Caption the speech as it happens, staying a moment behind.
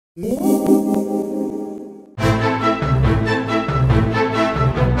Roy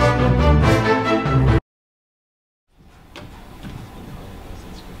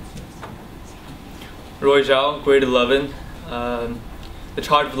Zhao, grade 11, The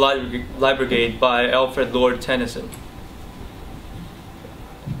Charge of the Light Brigade by Alfred Lord Tennyson.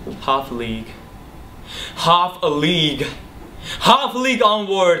 Half a league, half a league, half a league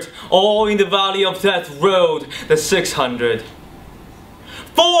onward, all in the valley of death rode the 600.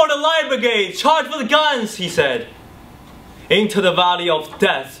 For the Light Brigade, charge for the guns, he said. Into the valley of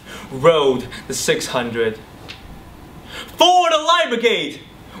death rode the 600. For the Light Brigade,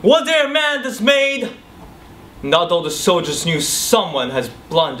 was there a man dismayed? Not all the soldiers knew someone has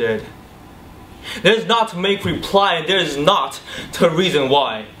blundered. There is not to make reply, and there is not to reason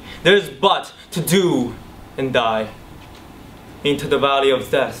why. There is but to do and die. Into the valley of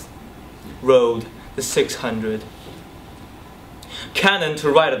death rode the 600. Cannon to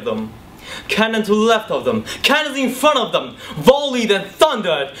right of them, cannon to left of them, cannons in front of them, volleyed and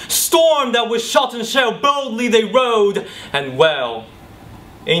thundered. Storm that with shot and shell boldly they rode, and well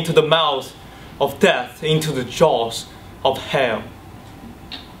into the mouth of death, into the jaws of hell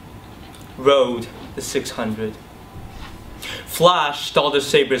rode the 600. Flashed all the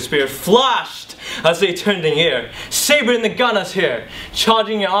saber spears, flashed as they turned in air, saber in the gunner's hair,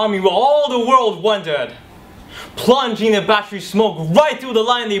 charging an army while all the world wondered. Plunging the battery smoke, right through the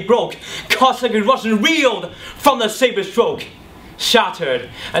line they broke. Cossack and Russian reeled from the saber stroke, shattered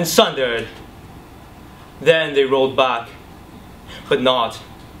and sundered. Then they rolled back, but not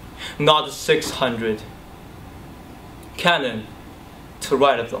the 600. Cannon to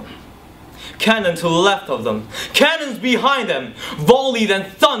right of them, cannon to left of them, cannons behind them, volleyed and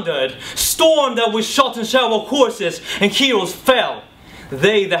thundered. Storm that with shot and shell while horses and heroes fell.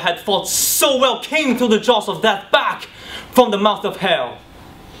 They that had fought so well came to the jaws of death, back from the mouth of hell.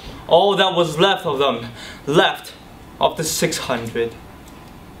 All that was left of them, left of the 600.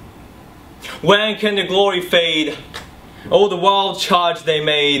 When can the glory fade? Oh, the wild charge they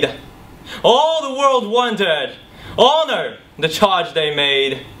made. All the world wondered. Honor the charge they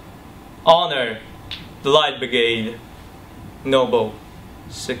made. Honor the Light Brigade. Noble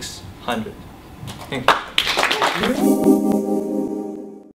 600. Thank you.